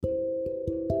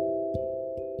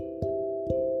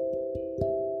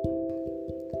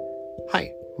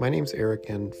Hi, my name's Eric,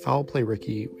 and Foul Play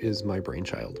Ricky is my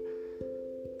brainchild.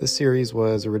 This series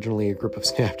was originally a group of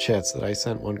Snapchats that I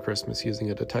sent one Christmas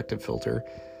using a detective filter,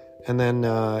 and then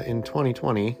in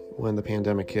 2020, when the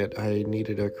pandemic hit, I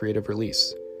needed a creative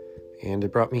release, and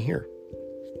it brought me here.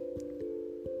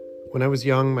 When I was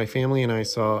young, my family and I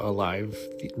saw a live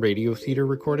radio theater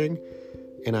recording,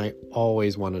 and I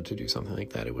always wanted to do something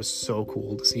like that. It was so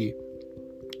cool to see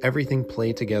everything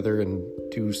play together and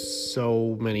do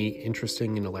so many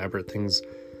interesting and elaborate things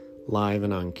live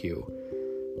and on cue.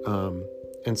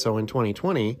 And so in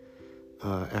 2020,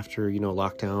 after,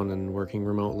 lockdown and working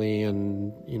remotely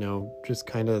and, just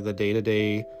kind of the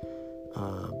day-to-day,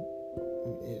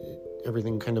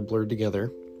 everything kind of blurred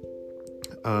together,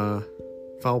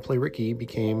 Foul Play Ricky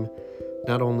became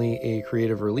not only a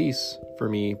creative release for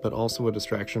me, but also a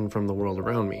distraction from the world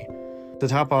around me. To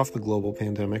top off the global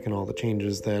pandemic and all the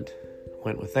changes that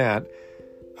went with that,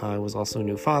 I was also a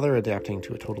new father, adapting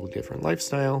to a totally different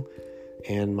lifestyle,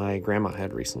 and my grandma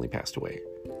had recently passed away.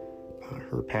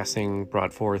 Her passing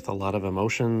brought forth a lot of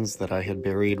emotions that I had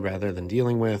buried rather than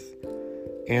dealing with,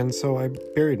 and so I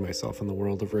buried myself in the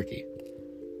world of Ricky.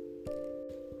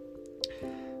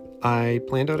 I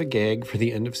planned out a gag for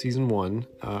the end of season 1.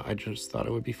 I just thought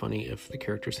it would be funny if the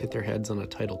characters hit their heads on a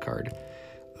title card.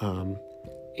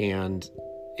 And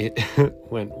it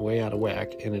went way out of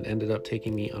whack, and it ended up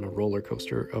taking me on a roller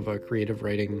coaster of a creative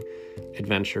writing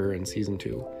adventure in season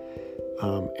 2.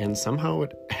 And somehow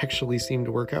it actually seemed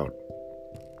to work out.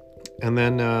 And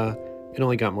then it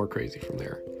only got more crazy from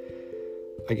there.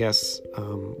 I guess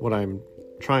what I'm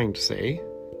trying to say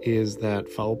is that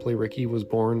Foul Play Ricky was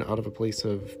born out of a place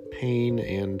of pain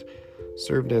and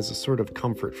served as a sort of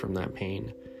comfort from that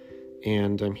pain.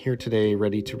 And I'm here today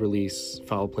ready to release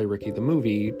Foul Play Ricky the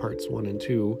movie, parts 1 and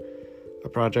 2, a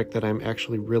project that I'm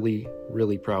actually really,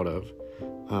 really proud of.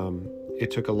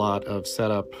 It took a lot of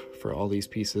setup for all these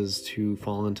pieces to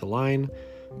fall into line,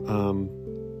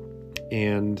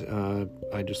 and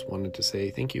I just wanted to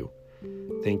say thank you.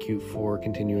 Thank you for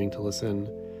continuing to listen.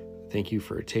 Thank you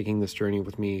for taking this journey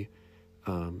with me.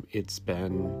 It's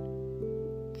been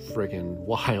friggin'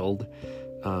 wild.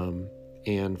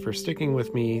 And for sticking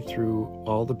with me through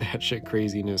all the batshit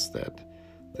craziness that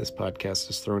this podcast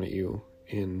has thrown at you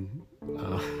in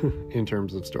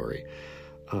terms of story.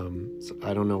 So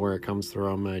I don't know where it comes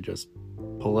from. I just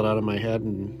pull it out of my head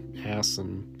and ass,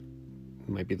 and it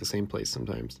might be the same place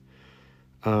sometimes.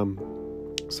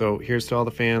 So here's to all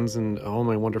the fans and all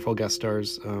my wonderful guest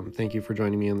stars. Thank you for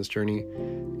joining me on this journey,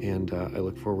 and I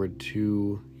look forward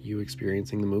to you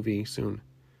experiencing the movie soon.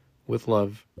 With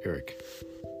love, Eric.